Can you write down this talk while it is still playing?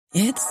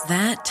It's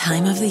that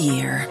time of the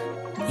year.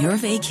 Your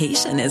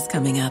vacation is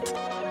coming up.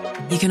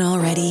 You can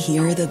already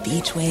hear the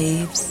beach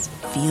waves,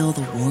 feel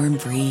the warm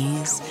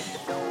breeze,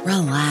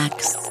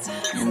 relax,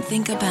 and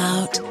think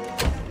about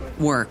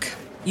work.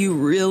 You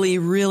really,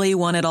 really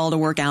want it all to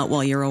work out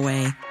while you're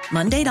away.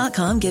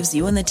 Monday.com gives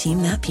you and the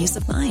team that peace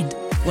of mind.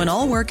 When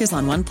all work is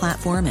on one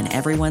platform and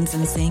everyone's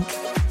in sync,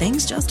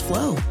 things just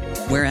flow.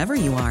 Wherever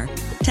you are,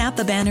 tap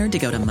the banner to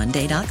go to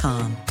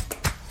Monday.com.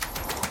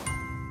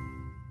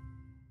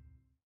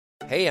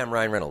 Hey, I'm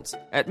Ryan Reynolds.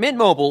 At Mint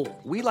Mobile,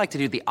 we like to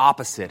do the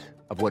opposite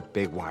of what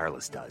Big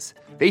Wireless does.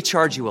 They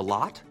charge you a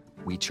lot,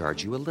 we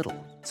charge you a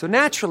little. So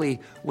naturally,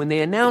 when they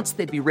announced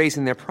they'd be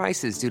raising their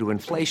prices due to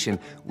inflation,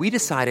 we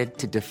decided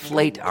to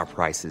deflate our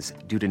prices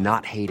due to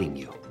not hating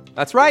you.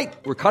 That's right.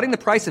 We're cutting the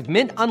price of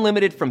Mint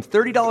Unlimited from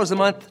 $30 a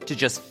month to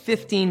just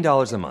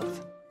 $15 a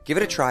month. Give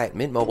it a try at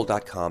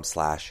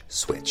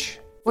mintmobile.com/switch.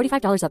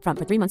 $45 up front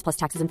for 3 months plus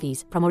taxes and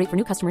fees. Promo rate for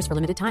new customers for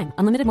limited time.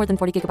 Unlimited more than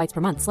 40 gigabytes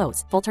per month.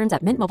 Slows full terms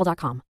at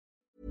mintmobile.com.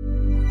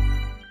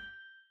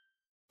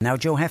 Now,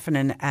 Joe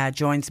Heffernan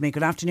joins me.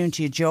 Good afternoon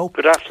to you, Joe.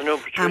 Good afternoon,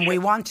 Patricia. And we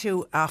want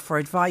to offer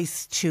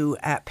advice to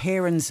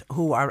parents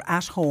who are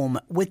at home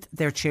with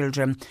their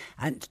children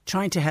and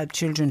trying to help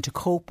children to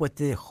cope with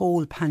the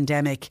whole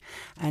pandemic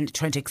and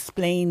trying to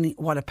explain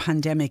what a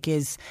pandemic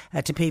is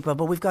to people.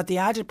 But we've got the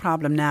added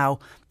problem now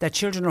that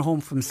children are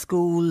home from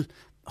school.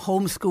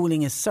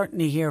 Homeschooling is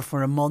certainly here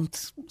for a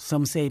month.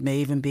 Some say it may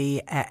even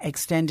be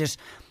extended.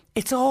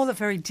 It's all a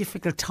very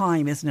difficult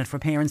time, isn't it, for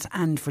parents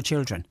and for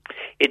children?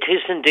 It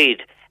is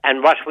indeed.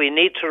 And what we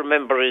need to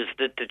remember is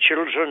that the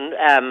children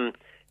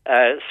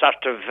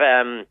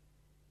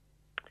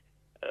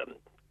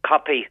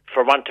copy,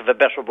 for want of a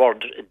better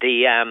word,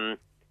 the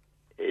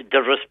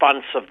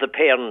response of the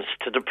parents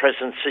to the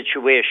present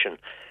situation.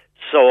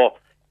 So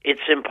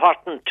it's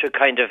important to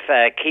kind of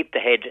keep the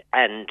head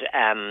and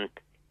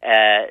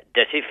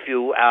that if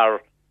you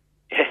are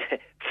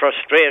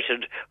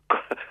frustrated,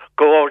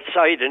 go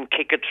outside and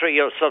kick a tree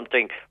or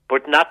something,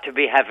 but not to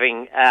be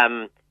having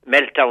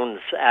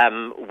meltdowns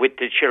with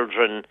the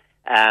children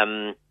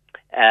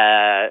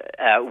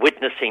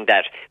witnessing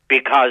that,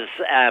 because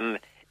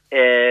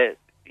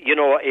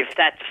if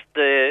that's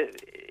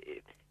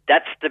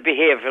the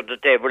behaviour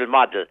that they will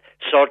model.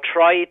 So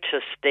try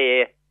to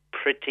stay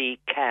pretty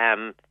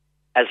calm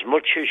as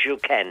much as you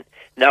can.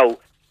 Now,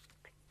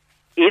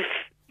 if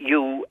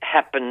you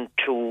happen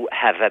to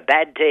have a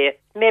bad day,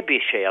 maybe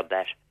share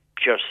that.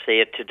 Just say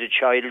it to the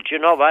child, you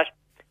know what,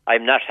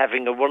 I'm not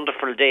having a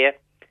wonderful day.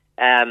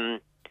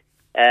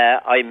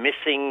 I'm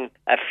missing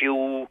a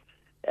few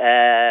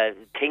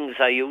things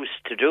I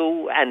used to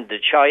do, and the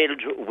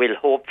child will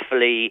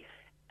hopefully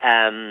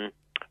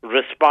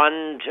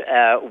respond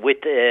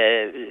with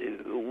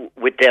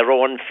their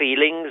own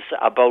feelings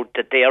about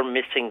that they are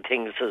missing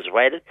things as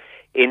well,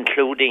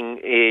 including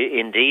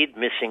indeed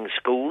missing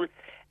school.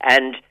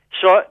 And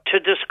so to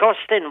discuss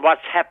then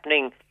what's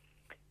happening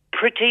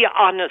pretty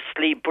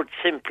honestly but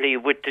simply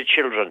with the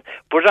children.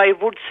 But I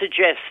would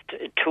suggest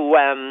to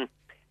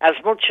as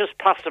much as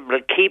possible,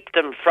 keep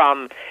them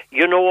from,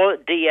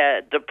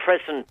 the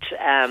present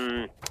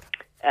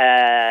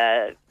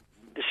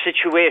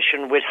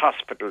situation with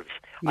hospitals.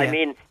 Yeah. I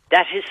mean,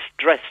 that is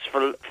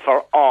stressful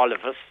for all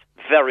of us,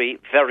 very,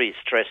 very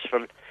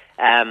stressful.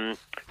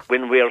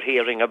 When we're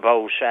hearing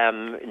about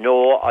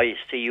no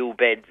ICU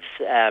beds,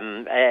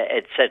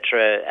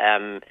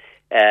 etc.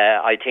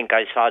 I think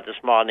I saw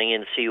this morning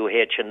in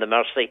CUH in the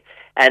Mercy.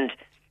 And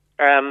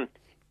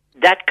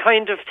that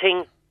kind of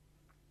thing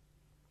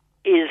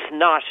is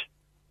not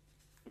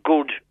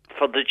good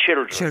for the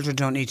children. Children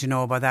don't need to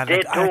know about that.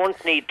 They don't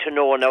need to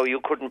know now. You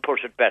couldn't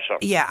put it better.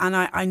 Yeah, and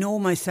I know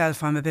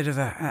myself, I'm a bit of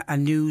a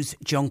news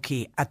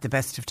junkie at the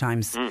best of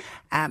times.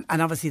 And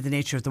obviously the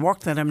nature of the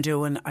work that I'm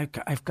doing,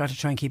 I've got to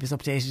try and keep as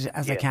updated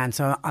as I can.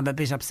 So I'm a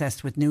bit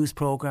obsessed with news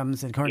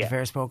programmes and current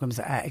affairs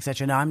programmes,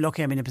 etc. Now, I'm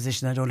lucky I'm in a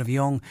position I don't have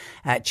young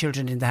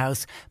children in the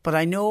house. But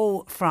I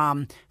know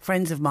from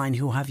friends of mine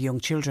who have young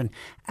children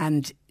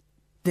and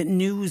the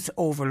news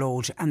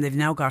overload, and they've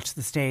now got to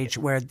the stage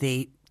where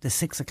the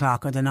 6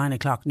 o'clock or the 9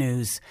 o'clock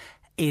news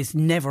is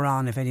never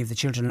on if any of the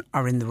children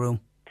are in the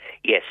room.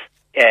 Yes,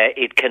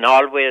 it can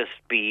always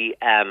be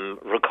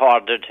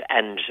recorded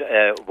and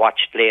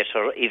watched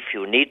later if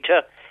you need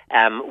to,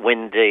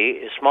 when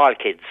the small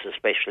kids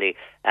especially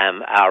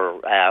are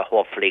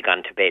hopefully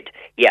gone to bed.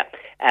 Yeah,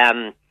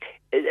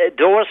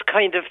 those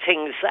kind of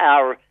things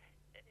are,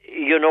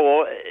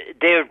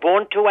 they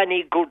won't do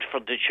any good for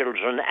the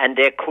children, and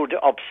they could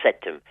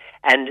upset them.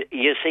 And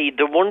you see,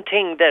 the one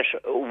thing that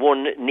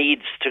one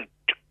needs to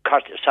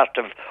sort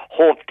of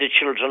hope the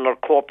children are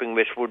coping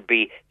with would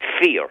be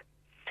fear.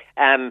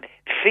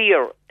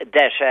 Fear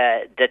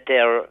that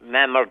their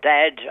mum or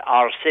dad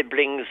or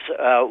siblings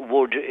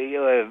would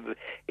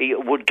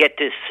get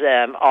this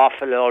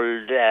awful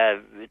old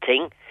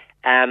thing.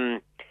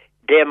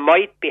 They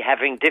might be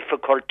having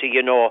difficulty,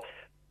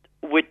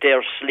 with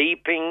their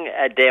sleeping.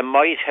 They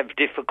might have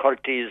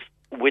difficulties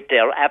with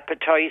their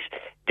appetite.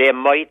 They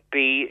might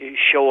be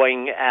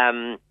showing,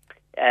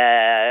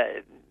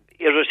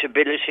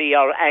 irritability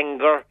or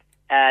anger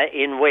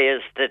in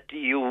ways that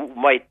you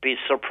might be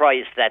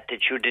surprised at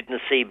that you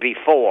didn't see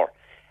before.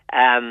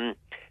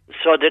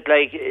 So that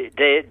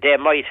they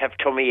might have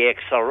tummy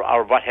aches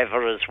or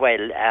whatever as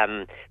well.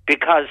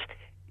 Because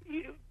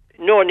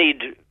no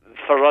need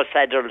for us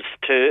adults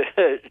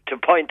to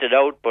point it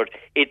out, but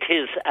it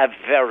is a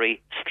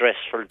very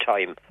stressful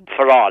time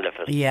for all of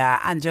us. Yeah,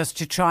 and just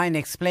to try and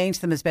explain to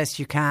them as best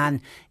you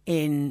can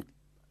in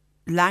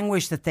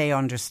language that they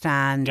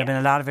understand. Yeah. I mean,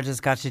 a lot of it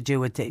has got to do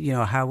with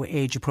how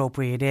age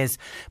appropriate it is.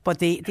 But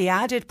the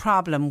added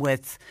problem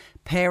with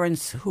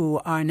parents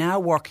who are now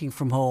working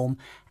from home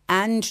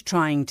and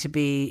trying to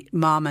be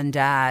mom and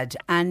dad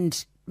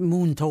and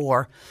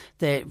Múntóir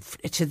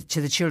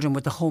to the children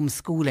with the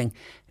homeschooling.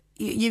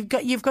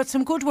 You've got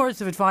some good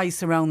words of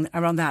advice around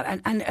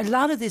that, and a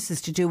lot of this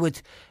is to do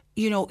with,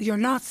 you're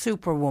not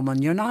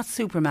Superwoman, you're not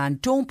Superman.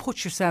 Don't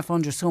put yourself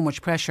under so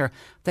much pressure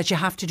that you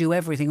have to do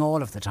everything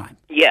all of the time.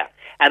 Yeah,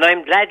 and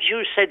I'm glad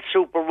you said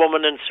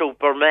Superwoman and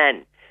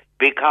Superman,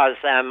 because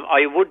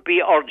I would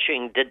be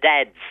urging the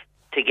dads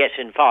to get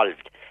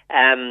involved.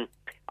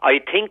 I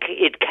think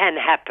it can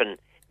happen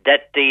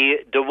that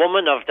the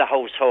woman of the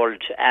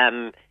household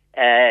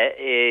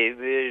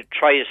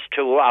tries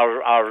to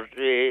or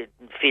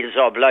feels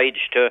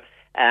obliged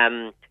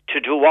to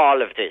do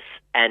all of this,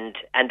 and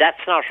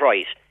that's not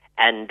right,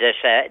 and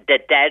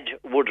that dad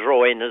would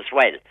row in as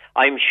well.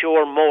 I'm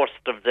sure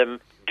most of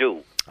them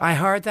do. I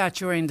heard that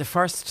during the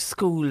first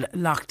school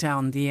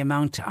lockdown, the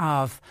amount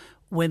of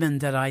women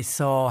that I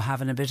saw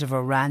having a bit of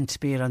a rant,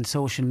 be it on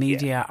social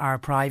media or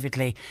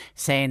privately,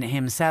 saying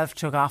himself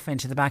took off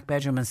into the back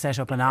bedroom and set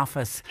up an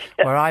office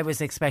where I was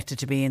expected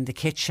to be in the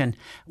kitchen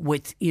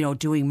with,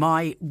 doing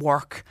my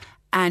work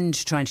and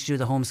trying to do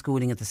the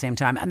homeschooling at the same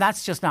time. And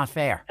that's just not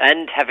fair.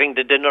 And having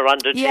the dinner on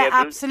the table. Yeah,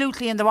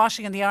 absolutely. And the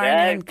washing and the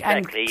ironing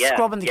and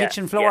scrubbing the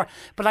kitchen floor.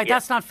 Yeah. But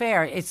that's not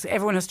fair.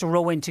 Everyone has to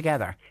row in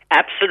together.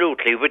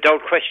 Absolutely,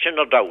 without question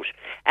or doubt.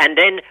 And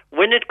then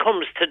when it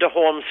comes to the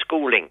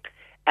homeschooling,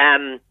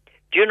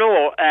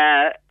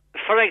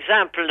 for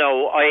example,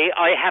 now,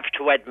 I have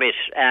to admit,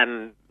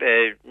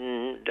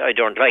 I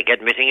don't like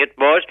admitting it,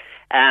 but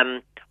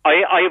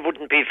I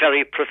wouldn't be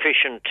very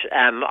proficient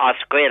as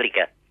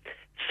Gaeilge.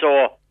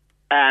 So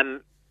I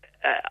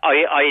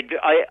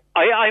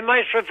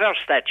might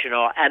reverse that,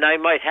 and I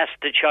might ask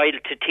the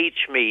child to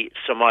teach me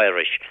some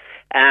Irish.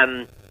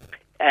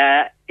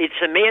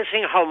 It's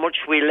amazing how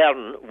much we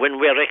learn when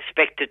we're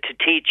expected to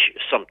teach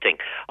something.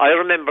 I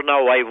remember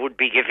now I would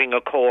be giving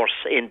a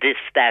course in this,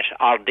 that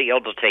or the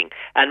other thing.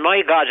 And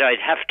my God, I'd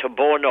have to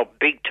bone up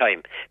big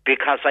time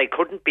because I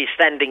couldn't be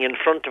standing in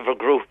front of a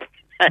group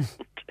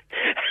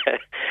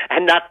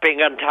and not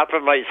being on top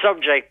of my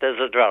subject, as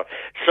it were.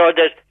 So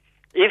that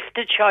if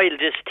the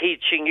child is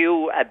teaching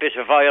you a bit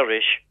of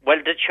Irish,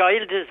 well, the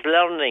child is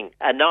learning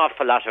an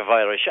awful lot of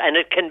Irish, and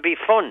it can be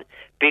fun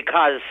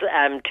because,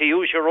 to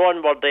use your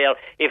own word there,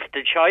 if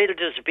the child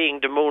is being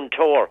the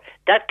Múntóir,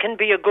 that can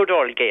be a good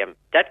old game.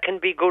 That can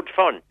be good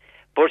fun.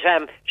 But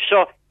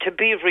so to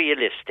be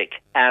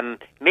realistic,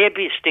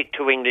 maybe stick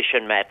to English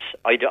and maths.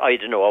 I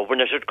don't know. When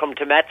it would come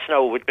to maths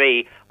now,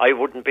 I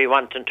wouldn't be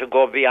wanting to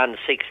go beyond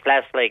 6th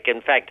class,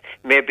 in fact,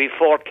 maybe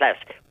 4th class.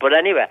 But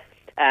anyway,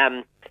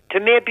 to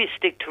maybe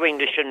stick to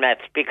English and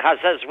maths, because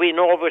as we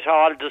know with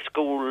all the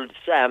schools'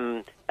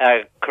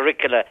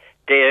 curricula,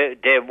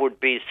 they would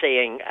be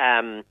saying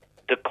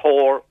the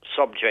core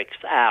subjects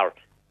are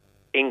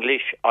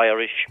English,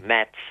 Irish,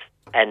 maths,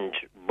 and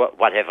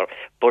whatever.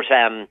 But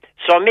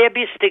so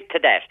maybe stick to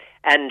that.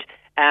 And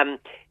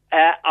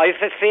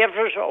I've a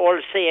favourite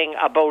old saying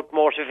about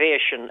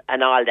motivation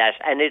and all that,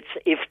 and it's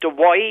if the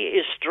why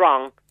is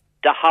strong,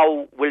 the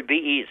how will be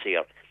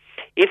easier.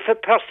 If a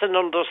person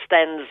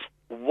understands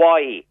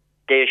why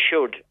they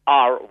should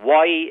or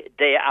why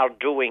they are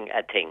doing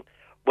a thing,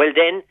 well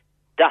then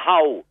the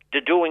how,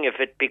 the doing of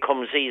it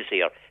becomes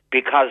easier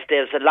because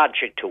there's a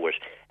logic to it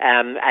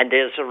and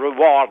there's a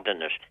reward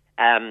in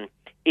it.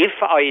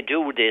 If I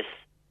do this,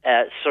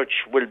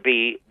 such will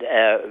be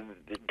the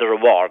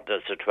reward,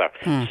 as it were.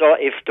 So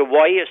if the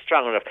why is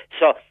strong enough,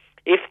 so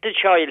if the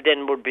child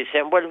then would be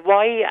saying, well,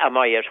 why am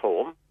I at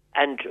home?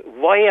 And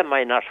why am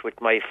I not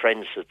with my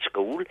friends at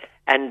school?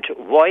 And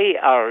why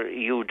are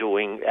you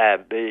doing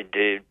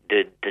the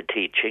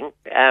teaching?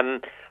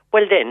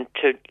 Well, then,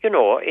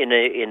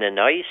 in a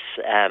nice,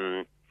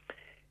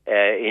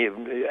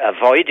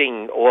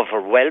 avoiding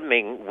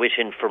overwhelming with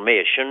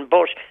information,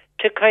 but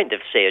to kind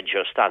of say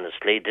just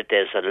honestly that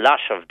there's a lot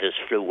of this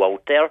flu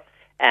out there,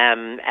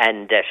 and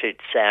that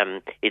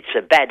it's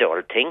a bad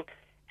old thing,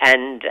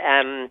 and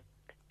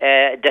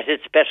that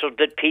it's better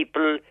that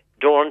people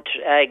don't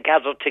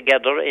gather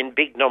together in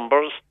big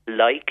numbers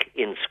like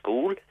in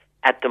school,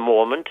 at the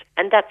moment,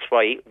 and that's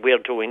why we're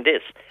doing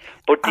this.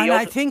 But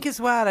I think as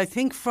well,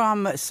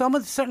 from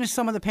certainly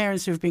some of the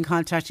parents who've been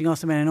contacting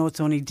us, I mean, I know it's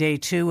only day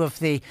 2 of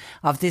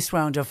this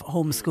round of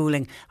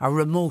homeschooling, or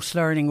remote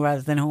learning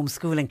rather than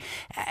homeschooling.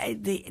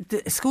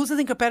 The schools, I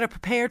think, are better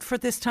prepared for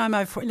this time.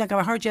 I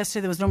heard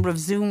yesterday there was a number of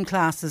Zoom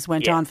classes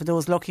went on for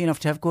those lucky enough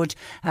to have good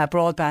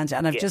broadband,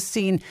 and I've just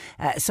seen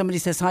somebody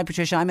says, "Hi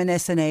Patricia, I'm an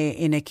SNA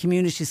in a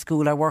community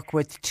school. I work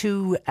with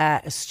 2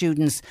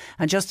 students,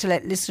 and just to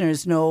let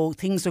listeners know,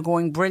 things are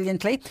going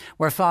brilliantly.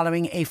 We're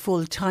following a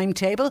full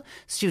timetable.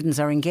 Students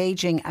are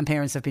engaging and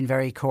parents have been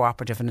very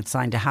cooperative, and it's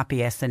signed a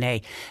happy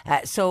SNA."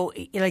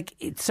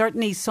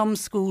 Certainly some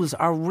schools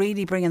are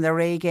really bringing their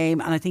A game,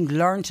 and I think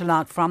learnt a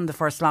lot from the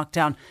first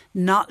lockdown,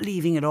 not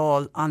leaving it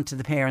all onto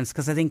the parents,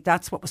 because I think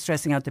that's what was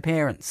stressing out the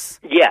parents.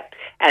 Yeah,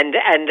 and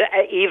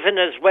even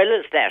as well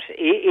as that,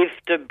 if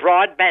the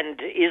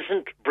broadband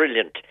isn't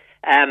brilliant,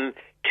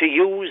 to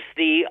use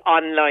the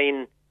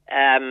online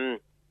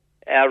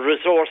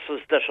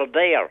resources that are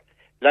there,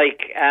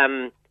 like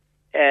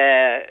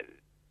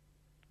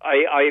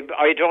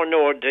I don't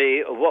know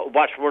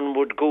what one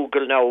would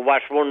Google now,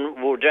 what one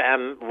would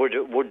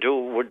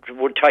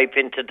type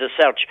into the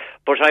search,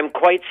 but I'm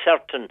quite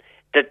certain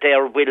that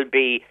there will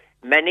be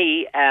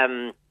many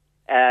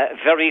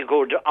very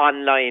good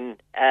online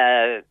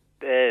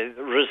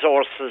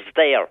resources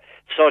there.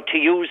 So to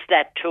use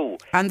that too.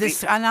 And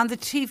on the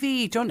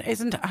TV,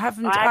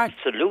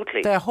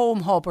 absolutely. The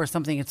Home Hub or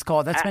something it's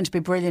called. That's meant to be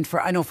brilliant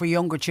for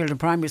younger children,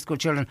 primary school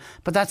children,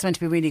 but that's meant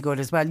to be really good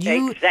as well.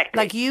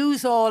 Exactly.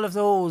 Use all of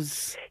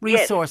those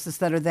resources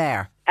that are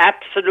there.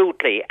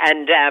 Absolutely.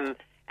 And then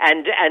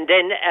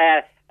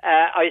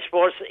I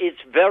suppose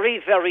it's very,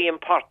 very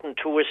important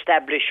to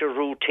establish a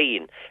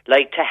routine,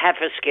 like to have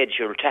a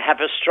schedule, to have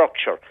a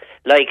structure,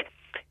 like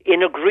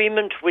in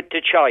agreement with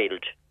the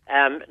child,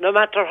 no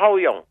matter how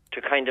young, to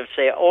kind of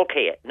say,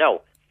 okay,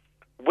 now,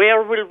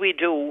 where will we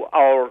do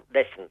our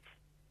lessons?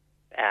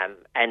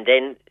 And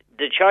then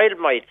the child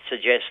might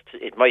suggest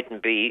it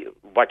mightn't be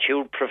what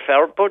you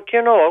prefer, but,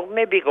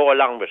 maybe go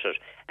along with it.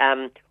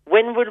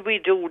 When will we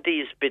do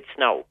these bits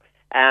now?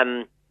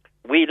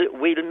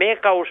 We'll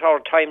make out our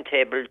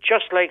timetable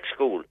just like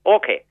school.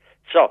 Okay,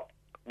 so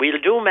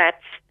we'll do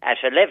maths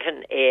at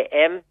 11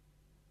 a.m.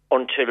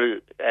 until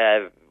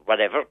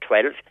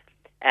 12,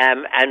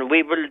 and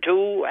we will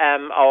do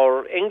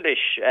our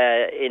English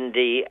in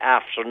the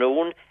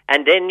afternoon,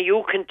 and then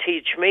you can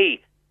teach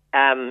me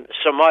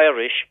some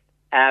Irish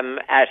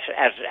at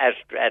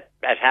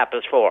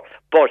 4:30.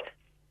 But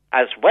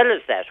as well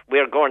as that,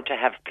 we're going to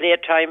have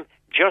playtime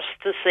just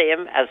the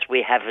same as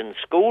we have in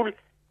school,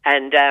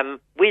 and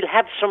we'll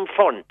have some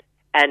fun.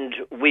 And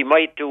we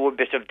might do a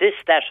bit of this,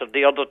 that, or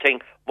the other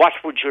thing.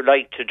 What would you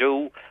like to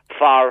do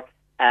for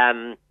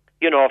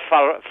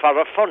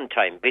a fun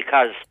time?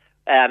 Because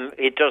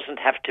it doesn't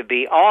have to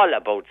be all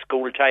about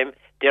school time.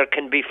 There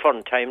can be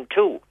fun time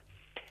too.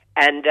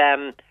 And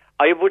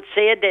I would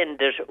say then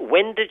that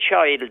when the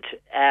child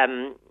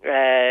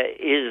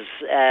is,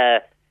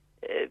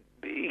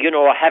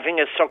 having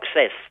a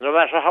success, no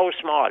matter how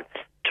small,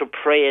 to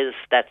praise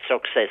that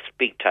success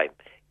big time.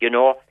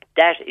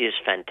 That is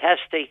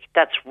fantastic.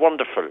 That's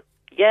wonderful.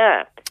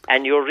 Yeah.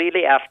 And you're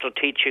really after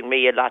teaching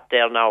me a lot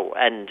there now.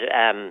 And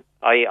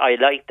I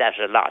like that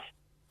a lot.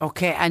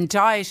 Okay. And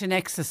diet and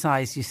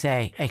exercise, you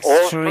say,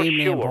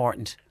 extremely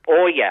important.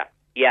 Oh, yeah.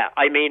 Yeah.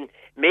 I mean,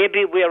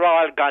 maybe we're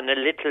all gone a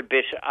little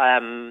bit,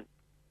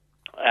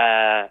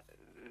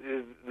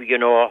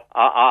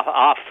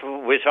 off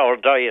with our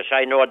diet.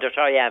 I know that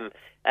I am.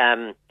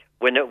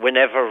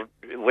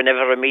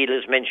 Whenever a meal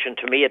is mentioned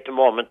to me at the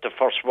moment, the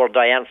first word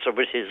I answer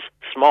with is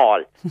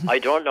small. I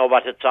don't know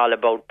what it's all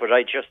about, but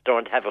I just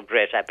don't have a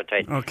great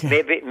appetite.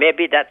 Okay.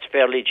 Maybe that's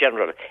fairly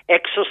general.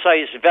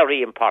 Exercise,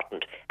 very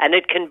important. And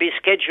it can be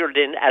scheduled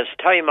in as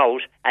time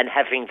out and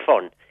having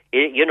fun.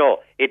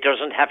 It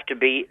doesn't have to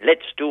be,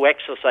 let's do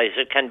exercise.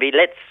 It can be,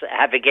 let's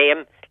have a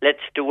game,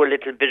 let's do a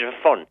little bit of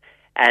fun.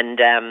 And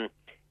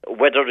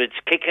whether it's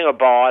kicking a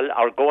ball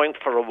or going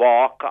for a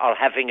walk or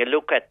having a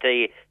look at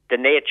the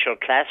nature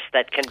class,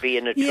 that can be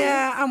in it too.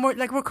 Yeah, and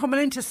we're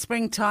coming into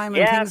springtime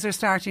and things are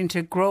starting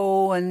to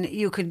grow, and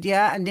you could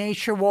a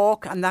nature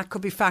walk, and that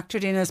could be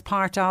factored in as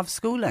part of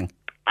schooling.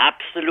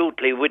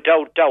 Absolutely,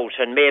 without doubt,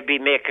 and maybe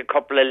make a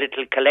couple of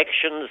little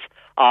collections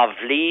of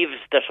leaves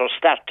that are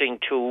starting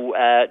to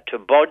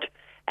bud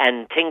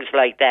and things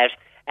like that,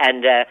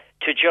 and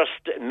to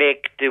just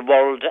make the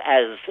world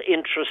as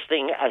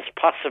interesting as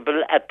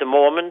possible at the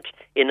moment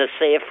in a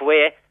safe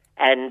way,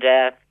 and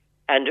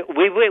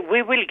we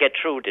will get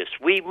through this.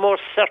 We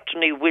most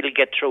certainly will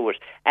get through it,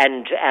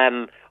 and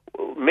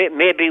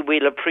maybe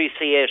we'll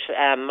appreciate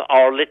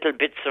our little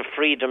bits of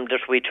freedom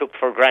that we took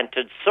for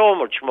granted so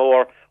much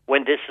more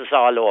when this is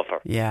all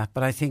over. Yeah,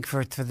 but I think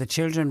for the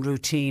children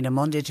routine, a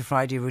Monday to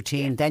Friday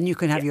routine, then you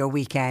can have your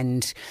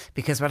weekend,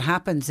 because what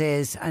happens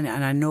is, and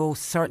I know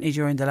certainly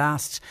during the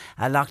last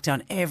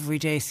lockdown, every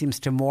day seems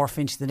to morph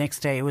into the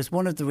next day. It was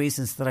one of the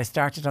reasons that I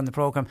started on the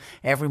programme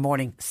every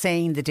morning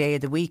saying the day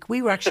of the week.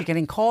 We were actually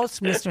getting calls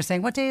from listeners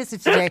saying, what day is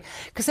it today?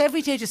 Because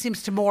every day just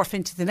seems to morph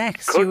into the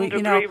next. Couldn't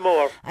agree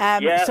more.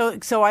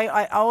 So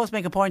I always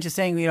make a point of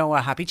saying,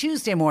 a happy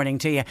Tuesday morning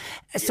to you.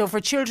 So for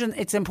children,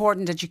 it's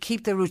important that you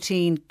keep the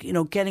routine,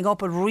 getting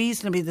up at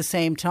reasonably the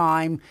same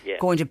time,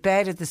 going to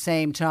bed at the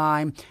same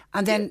time,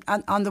 and then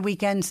on the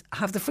weekends,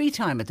 have the free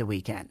time at the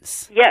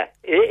weekends. Yeah,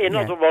 in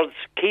other words,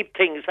 keep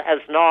things as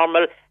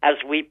normal as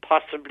we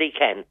possibly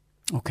can.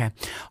 Okay.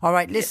 All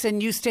right.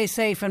 Listen, you stay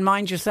safe and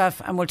mind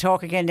yourself, and we'll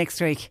talk again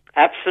next week.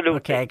 Absolutely.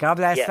 Okay. God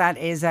bless. Yeah. That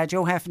is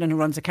Joe Heffernan, who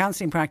runs a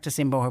counselling practice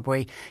in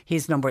Boherbue.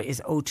 His number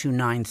is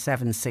 029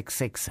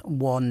 766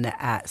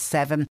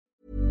 117.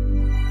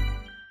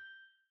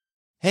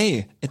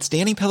 Hey, it's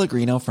Danny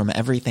Pellegrino from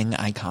Everything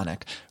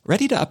Iconic.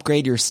 Ready to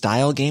upgrade your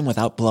style game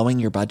without blowing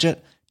your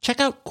budget?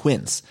 Check out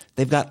Quince.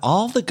 They've got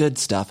all the good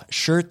stuff,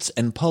 shirts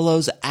and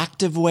polos,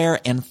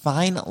 activewear, and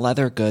fine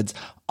leather goods,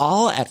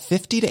 all at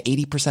 50 to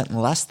 80%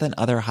 less than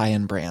other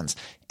high-end brands.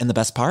 And the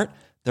best part?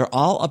 They're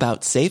all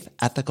about safe,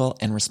 ethical,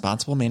 and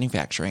responsible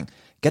manufacturing.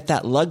 Get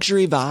that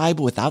luxury vibe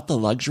without the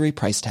luxury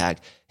price tag.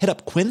 Hit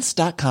up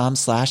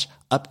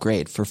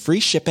quince.com/upgrade for free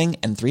shipping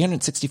and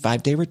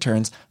 365-day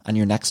returns on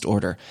your next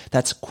order.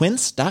 That's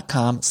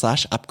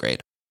quince.com/upgrade.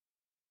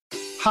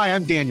 Hi,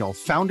 I'm Daniel,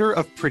 founder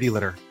of Pretty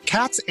Litter.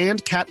 Cats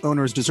and cat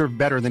owners deserve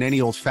better than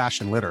any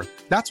old-fashioned litter.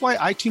 That's why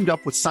I teamed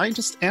up with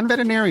scientists and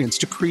veterinarians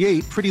to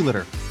create Pretty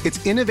Litter.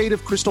 Its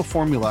innovative crystal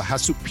formula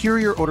has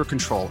superior odor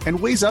control and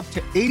weighs up to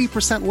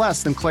 80%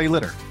 less than clay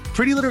litter.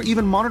 Pretty Litter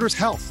even monitors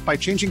health by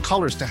changing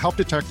colors to help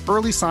detect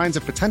early signs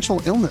of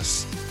potential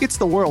illness. It's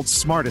the world's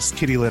smartest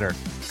kitty litter.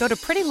 Go to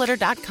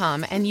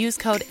prettylitter.com and use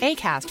code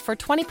ACAST for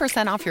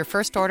 20% off your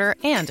first order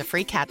and a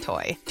free cat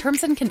toy.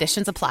 Terms and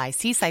conditions apply.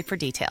 See site for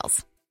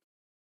details.